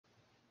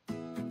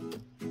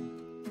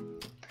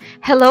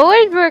Hello,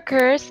 word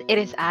workers! It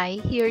is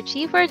I, your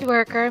Chief Word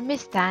Worker,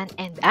 Miss Tan,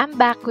 and I'm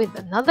back with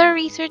another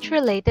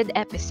research-related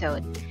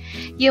episode.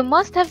 You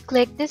must have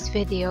clicked this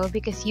video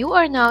because you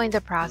are now in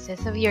the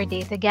process of your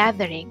data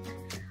gathering.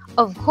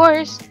 Of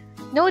course,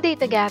 no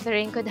data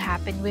gathering could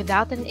happen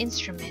without an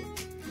instrument.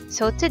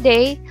 So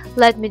today,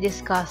 let me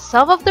discuss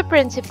some of the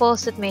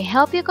principles that may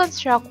help you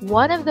construct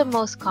one of the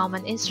most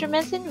common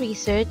instruments in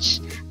research,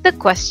 the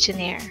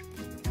questionnaire.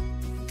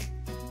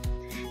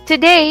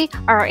 Today,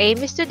 our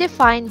aim is to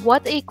define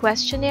what a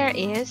questionnaire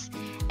is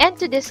and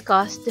to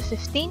discuss the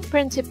 15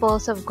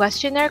 principles of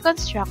questionnaire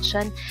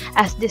construction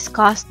as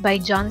discussed by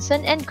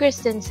Johnson and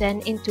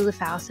Christensen in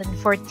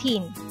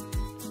 2014.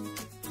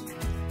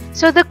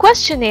 So the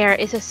questionnaire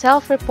is a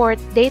self-report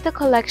data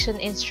collection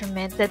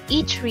instrument that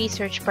each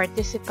research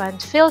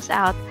participant fills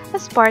out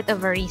as part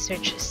of a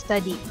research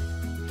study.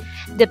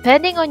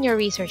 Depending on your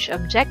research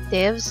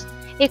objectives,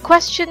 a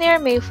questionnaire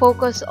may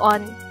focus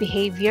on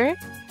behavior,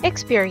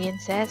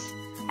 experiences,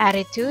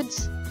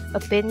 attitudes,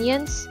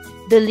 opinions,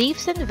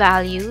 beliefs and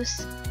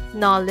values,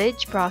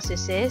 knowledge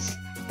processes,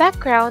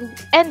 background,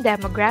 and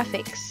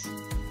demographics.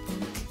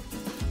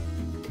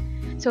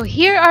 So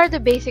here are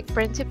the basic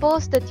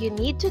principles that you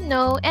need to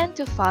know and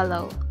to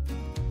follow.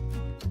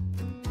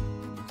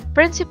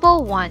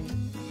 Principle 1.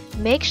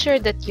 Make sure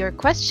that your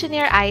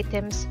questionnaire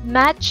items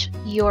match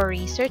your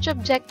research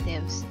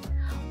objectives.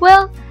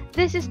 Well,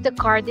 this is the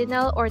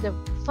cardinal or the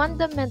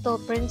fundamental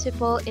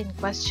principle in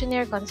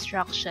questionnaire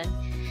construction.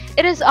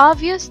 It is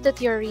obvious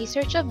that your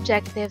research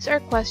objectives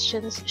or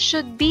questions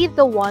should be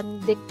the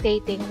one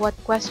dictating what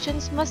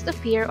questions must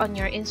appear on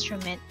your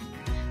instrument.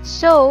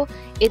 So,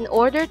 in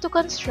order to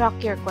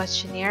construct your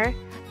questionnaire,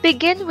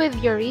 begin with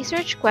your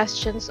research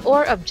questions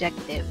or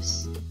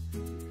objectives.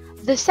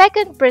 The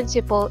second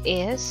principle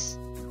is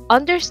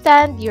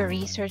understand your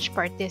research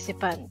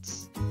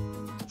participants.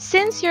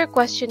 Since your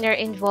questionnaire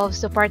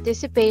involves the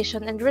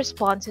participation and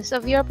responses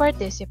of your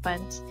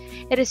participants,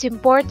 it is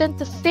important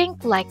to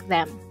think like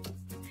them.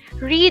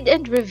 Read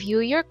and review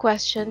your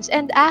questions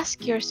and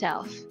ask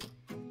yourself,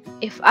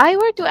 if I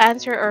were to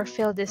answer or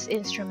fill this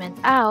instrument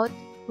out,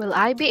 will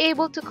I be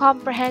able to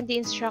comprehend the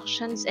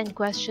instructions and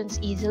questions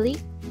easily?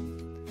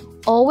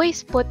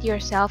 Always put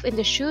yourself in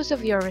the shoes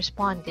of your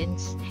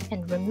respondents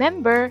and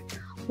remember,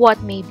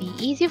 what may be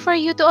easy for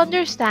you to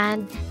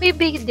understand may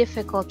be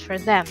difficult for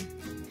them.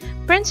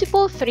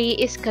 Principle 3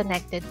 is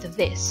connected to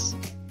this.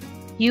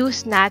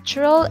 Use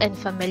natural and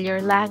familiar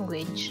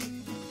language.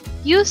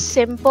 Use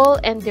simple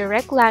and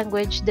direct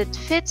language that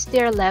fits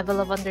their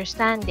level of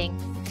understanding.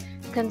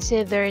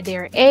 Consider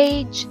their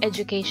age,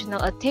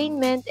 educational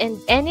attainment, and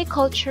any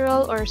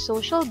cultural or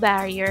social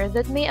barrier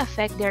that may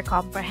affect their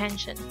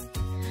comprehension.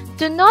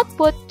 Do not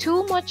put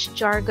too much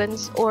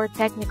jargons or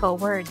technical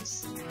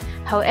words.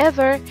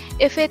 However,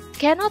 if it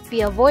cannot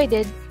be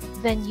avoided,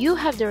 then you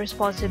have the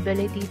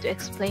responsibility to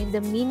explain the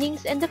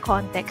meanings and the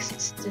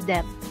contexts to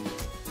them.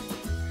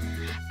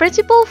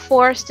 Principle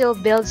 4 still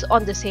builds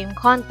on the same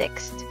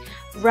context.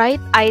 Write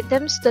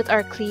items that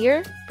are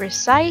clear,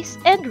 precise,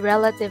 and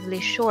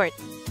relatively short.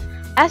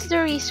 As the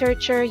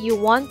researcher, you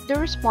want the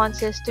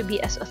responses to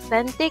be as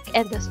authentic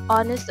and as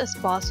honest as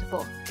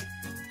possible.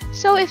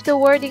 So if the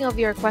wording of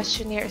your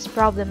questionnaire is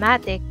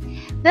problematic,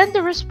 then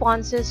the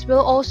responses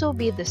will also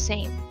be the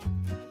same.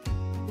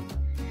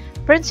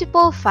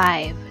 Principle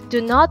 5. Do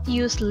not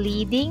use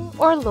leading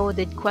or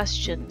loaded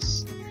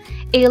questions.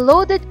 A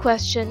loaded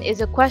question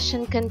is a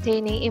question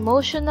containing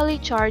emotionally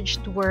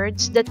charged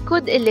words that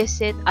could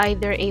elicit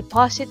either a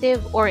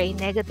positive or a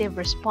negative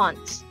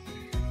response.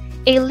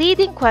 A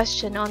leading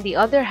question, on the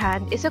other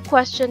hand, is a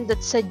question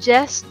that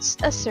suggests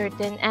a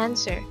certain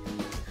answer.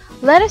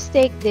 Let us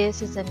take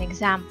this as an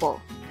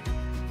example.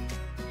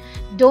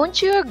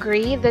 Don't you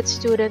agree that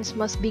students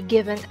must be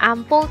given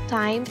ample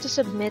time to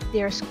submit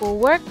their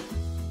schoolwork?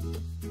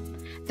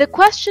 The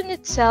question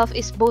itself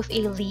is both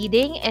a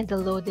leading and a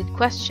loaded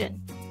question.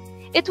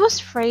 It was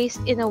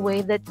phrased in a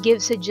way that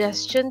gives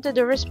suggestion to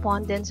the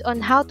respondents on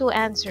how to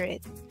answer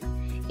it.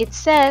 It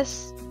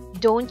says,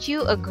 "Don't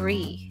you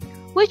agree?"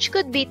 which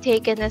could be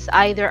taken as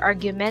either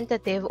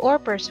argumentative or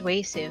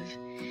persuasive.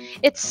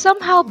 It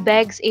somehow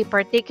begs a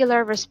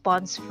particular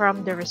response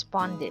from the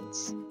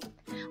respondents.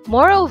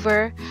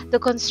 Moreover, the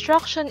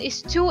construction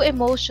is too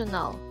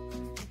emotional.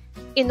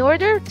 In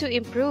order to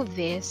improve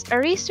this, a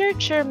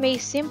researcher may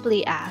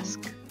simply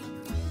ask,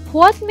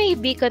 what may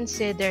be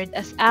considered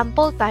as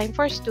ample time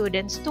for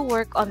students to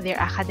work on their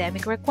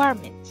academic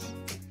requirements?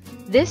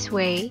 This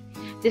way,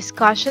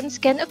 discussions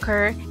can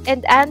occur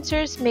and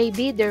answers may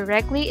be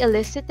directly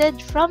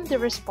elicited from the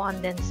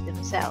respondents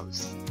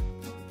themselves.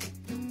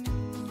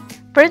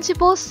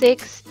 Principle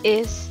 6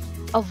 is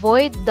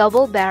avoid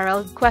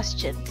double-barreled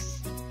questions.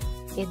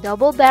 A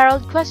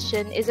double-barreled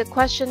question is a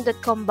question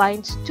that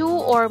combines two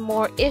or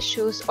more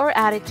issues or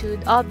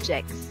attitude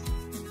objects.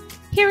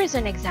 Here is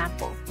an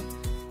example.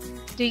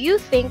 Do you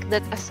think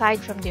that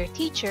aside from their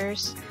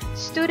teachers,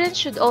 students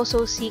should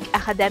also seek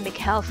academic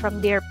help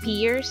from their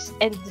peers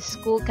and the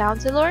school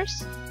counselors?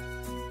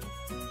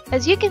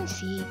 As you can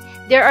see,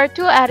 there are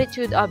two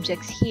attitude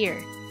objects here.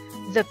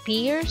 the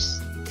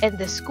peers, and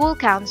the school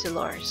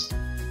counselors.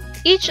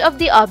 Each of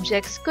the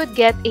objects could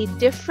get a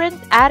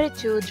different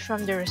attitude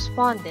from the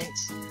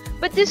respondents,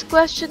 but this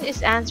question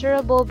is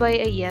answerable by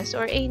a yes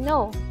or a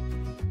no.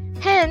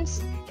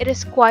 Hence, it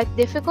is quite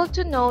difficult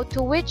to know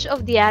to which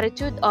of the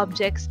attitude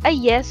objects a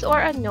yes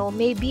or a no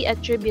may be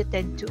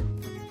attributed to.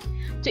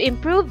 To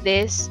improve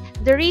this,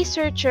 the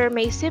researcher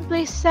may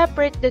simply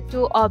separate the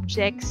two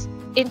objects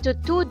into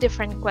two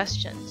different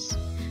questions.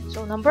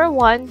 So number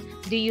 1,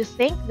 do you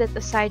think that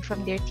aside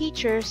from their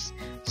teachers,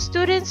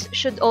 students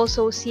should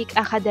also seek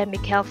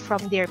academic help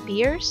from their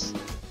peers?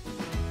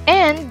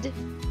 And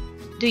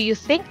do you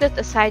think that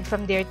aside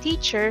from their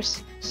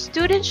teachers,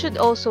 students should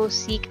also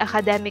seek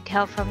academic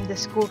help from the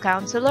school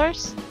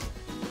counselors?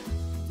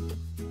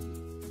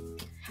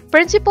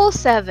 Principle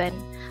 7.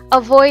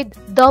 Avoid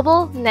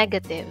double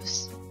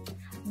negatives.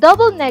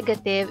 Double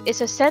negative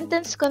is a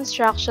sentence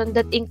construction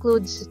that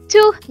includes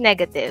two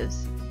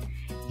negatives.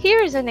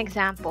 Here is an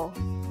example.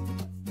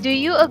 Do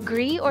you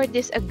agree or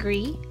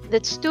disagree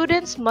that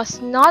students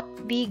must not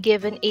be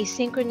given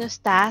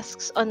asynchronous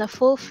tasks on a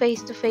full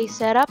face-to-face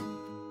setup?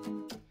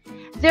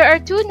 There are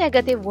two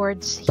negative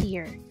words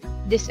here,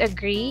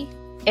 disagree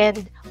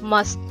and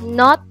must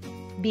not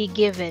be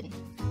given.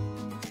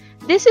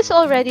 This is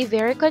already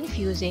very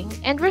confusing,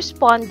 and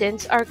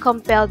respondents are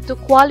compelled to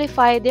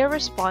qualify their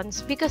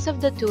response because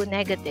of the two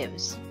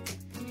negatives.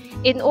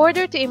 In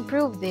order to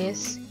improve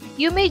this,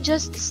 you may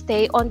just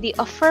stay on the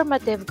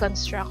affirmative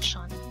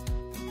construction.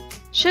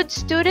 Should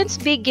students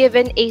be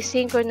given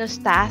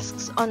asynchronous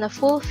tasks on a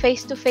full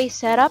face-to-face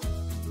setup?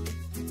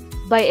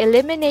 By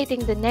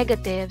eliminating the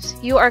negatives,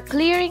 you are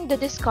clearing the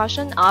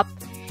discussion up,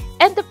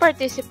 and the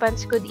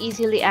participants could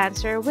easily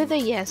answer with a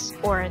yes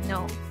or a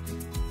no.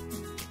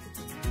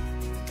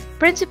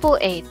 Principle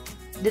 8.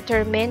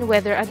 Determine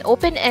whether an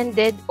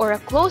open-ended or a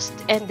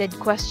closed-ended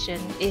question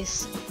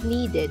is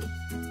needed.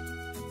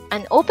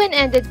 An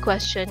open-ended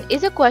question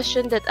is a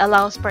question that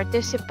allows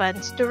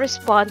participants to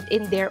respond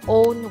in their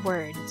own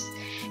words.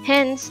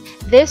 Hence,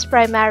 this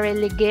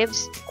primarily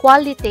gives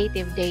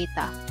qualitative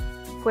data,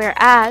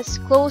 whereas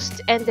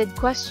closed-ended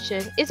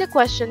question is a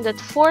question that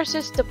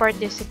forces the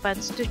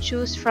participants to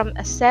choose from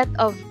a set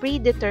of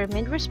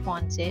predetermined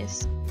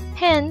responses,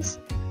 hence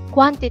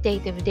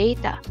quantitative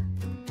data.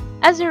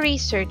 As a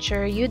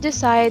researcher, you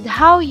decide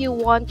how you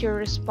want your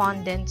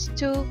respondents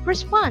to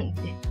respond.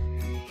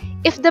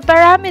 If the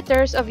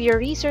parameters of your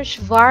research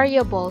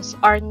variables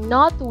are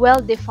not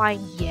well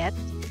defined yet,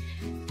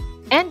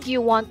 and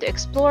you want to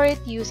explore it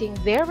using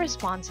their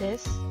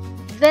responses,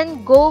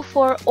 then go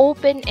for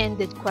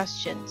open-ended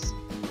questions.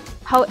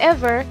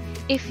 However,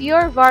 if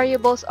your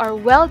variables are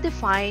well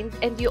defined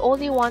and you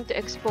only want to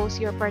expose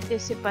your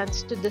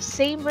participants to the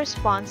same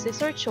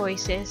responses or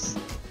choices,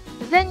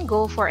 then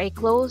go for a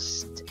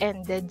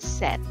closed-ended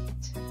set.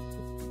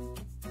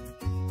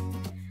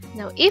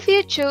 Now, if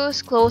you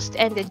choose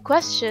closed-ended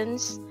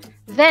questions,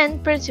 then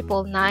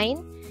Principle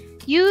 9,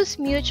 use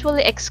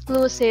mutually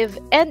exclusive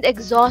and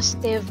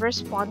exhaustive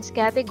response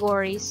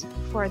categories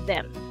for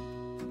them.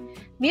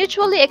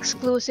 Mutually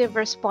exclusive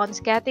response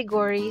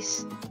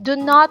categories do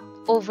not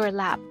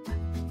overlap.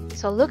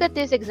 So look at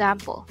this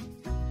example.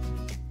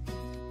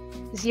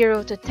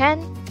 0 to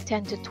 10,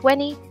 10 to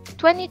 20,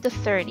 20 to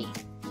 30.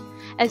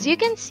 As you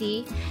can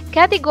see,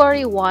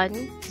 Category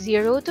 1,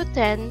 0 to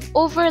 10,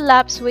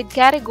 overlaps with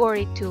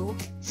Category 2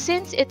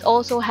 since it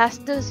also has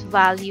this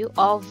value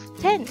of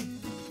 10.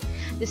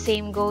 The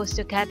same goes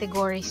to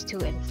Categories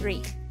 2 and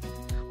 3.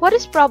 What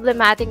is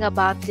problematic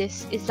about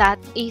this is that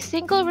a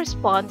single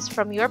response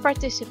from your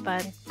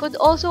participant could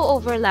also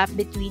overlap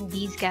between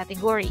these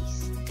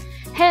categories.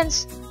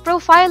 Hence,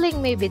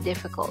 profiling may be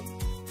difficult.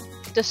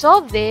 To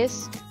solve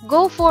this,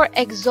 go for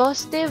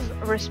exhaustive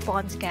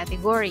response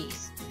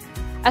categories.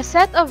 A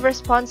set of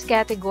response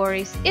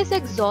categories is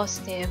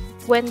exhaustive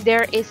when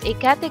there is a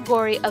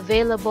category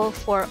available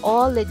for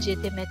all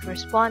legitimate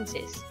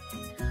responses.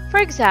 For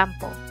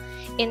example,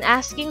 in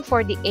asking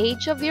for the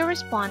age of your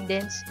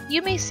respondents,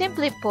 you may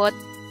simply put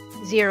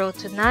 0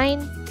 to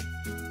 9,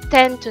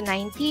 10 to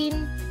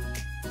 19,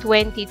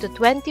 20 to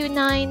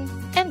 29,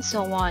 and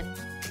so on.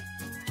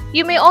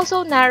 You may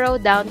also narrow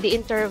down the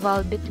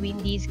interval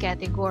between these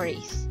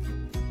categories.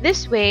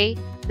 This way,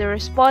 the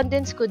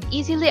respondents could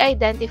easily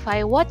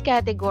identify what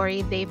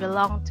category they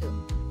belong to.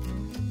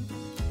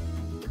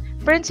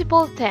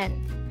 Principle 10.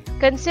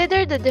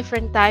 Consider the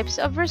different types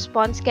of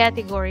response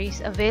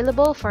categories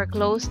available for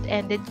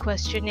closed-ended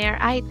questionnaire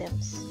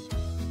items.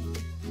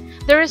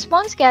 The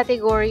response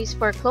categories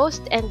for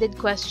closed-ended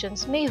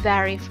questions may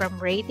vary from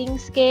rating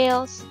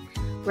scales,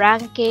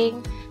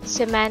 ranking,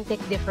 semantic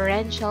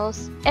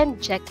differentials, and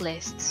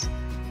checklists.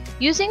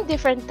 Using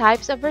different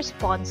types of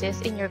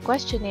responses in your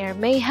questionnaire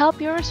may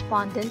help your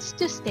respondents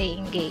to stay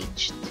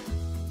engaged.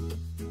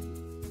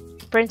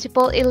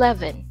 Principle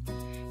 11.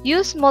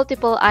 Use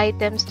multiple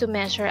items to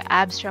measure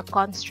abstract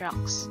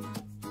constructs.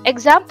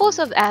 Examples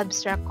of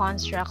abstract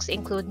constructs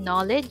include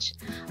knowledge,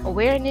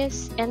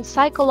 awareness, and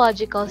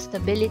psychological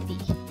stability.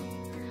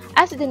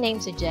 As the name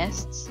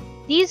suggests,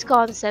 these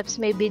concepts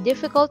may be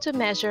difficult to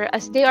measure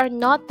as they are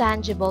not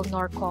tangible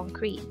nor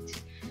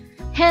concrete.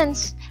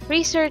 Hence,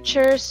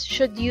 researchers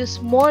should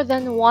use more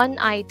than one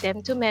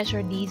item to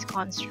measure these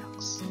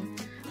constructs.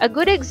 A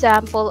good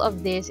example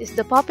of this is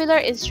the popular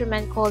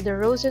instrument called the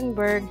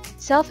Rosenberg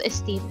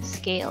Self-Esteem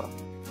Scale.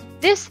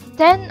 This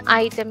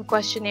 10-item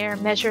questionnaire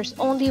measures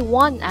only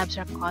one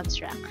abstract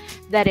construct,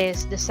 that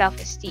is, the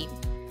self-esteem.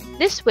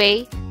 This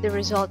way, the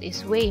result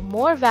is way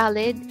more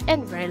valid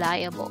and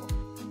reliable.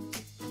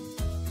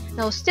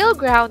 Now, still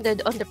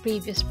grounded on the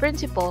previous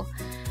principle,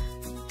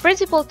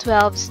 Principle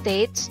 12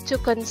 states to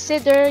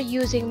consider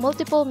using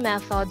multiple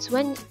methods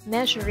when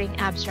measuring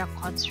abstract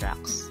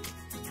constructs.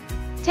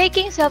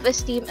 Taking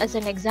self-esteem as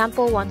an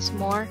example once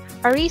more,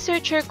 a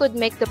researcher could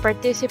make the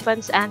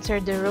participants answer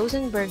the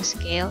Rosenberg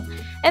scale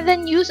and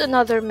then use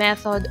another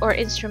method or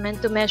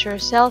instrument to measure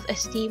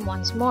self-esteem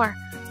once more.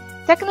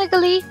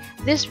 Technically,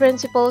 this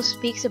principle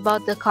speaks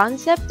about the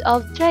concept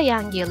of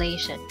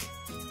triangulation.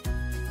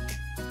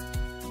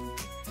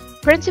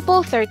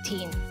 Principle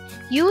 13.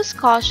 Use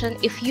caution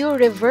if you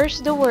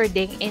reverse the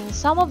wording in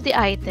some of the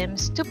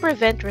items to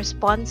prevent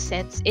response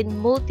sets in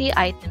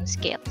multi-item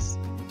scales.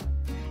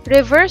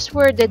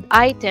 Reverse-worded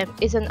item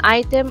is an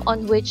item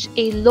on which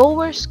a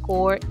lower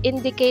score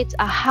indicates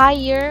a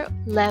higher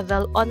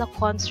level on a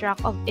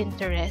construct of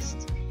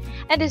interest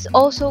and is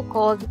also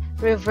called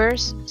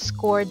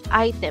reverse-scored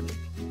item.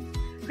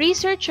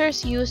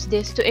 Researchers use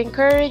this to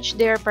encourage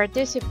their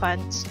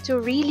participants to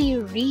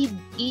really read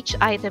each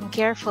item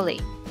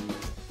carefully.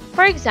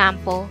 For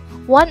example,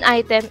 one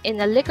item in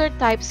a Likert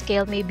type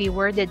scale may be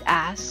worded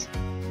as,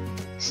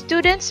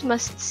 students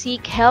must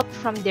seek help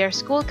from their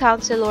school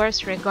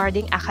counselors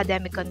regarding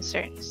academic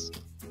concerns.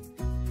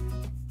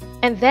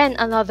 And then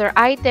another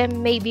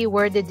item may be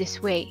worded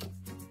this way,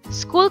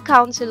 school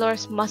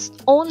counselors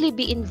must only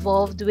be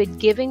involved with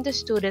giving the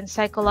students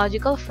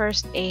psychological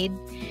first aid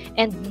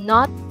and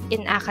not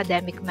in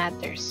academic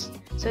matters.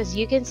 So as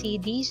you can see,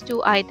 these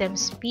two items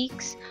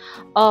speaks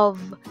of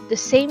the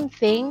same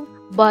thing,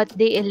 but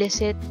they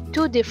elicit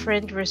two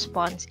different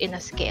responses in a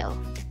scale.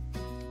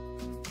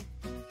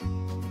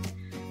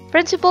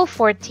 Principle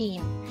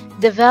 14.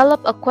 Develop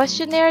a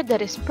questionnaire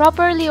that is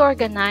properly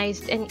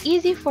organized and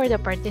easy for the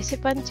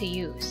participant to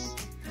use.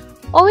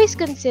 Always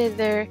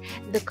consider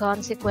the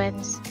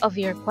consequence of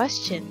your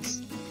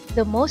questions.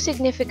 The most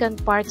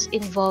significant parts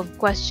involve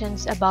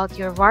questions about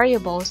your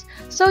variables,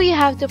 so you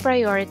have to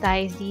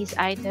prioritize these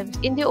items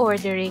in the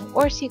ordering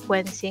or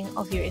sequencing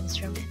of your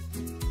instrument.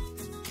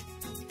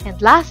 And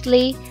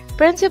lastly,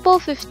 Principle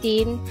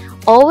 15,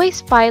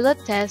 always pilot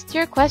test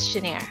your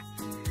questionnaire.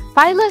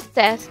 Pilot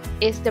test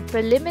is the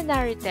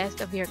preliminary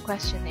test of your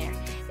questionnaire.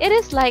 It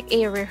is like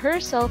a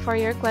rehearsal for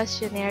your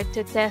questionnaire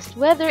to test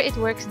whether it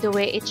works the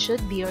way it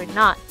should be or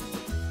not.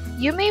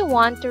 You may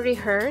want to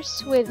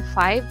rehearse with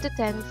 5 to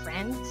 10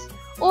 friends,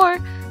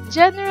 or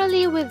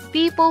generally with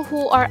people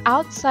who are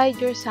outside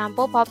your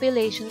sample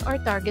population or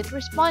target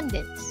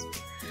respondents.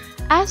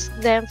 Ask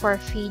them for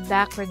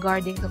feedback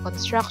regarding the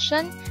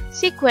construction,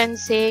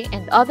 sequencing,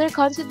 and other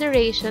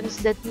considerations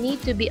that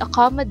need to be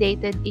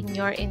accommodated in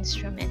your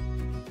instrument.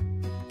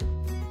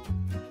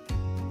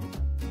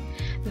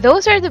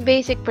 Those are the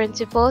basic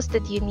principles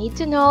that you need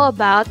to know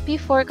about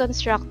before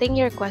constructing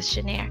your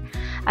questionnaire.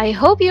 I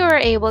hope you were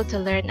able to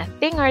learn a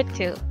thing or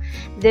two.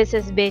 This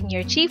has been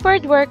your Chief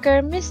Word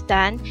Worker, Miss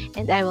Dan,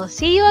 and I will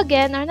see you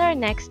again on our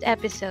next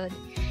episode.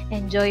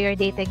 Enjoy your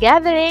data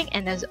gathering,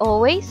 and as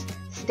always,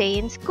 stay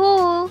in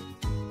school!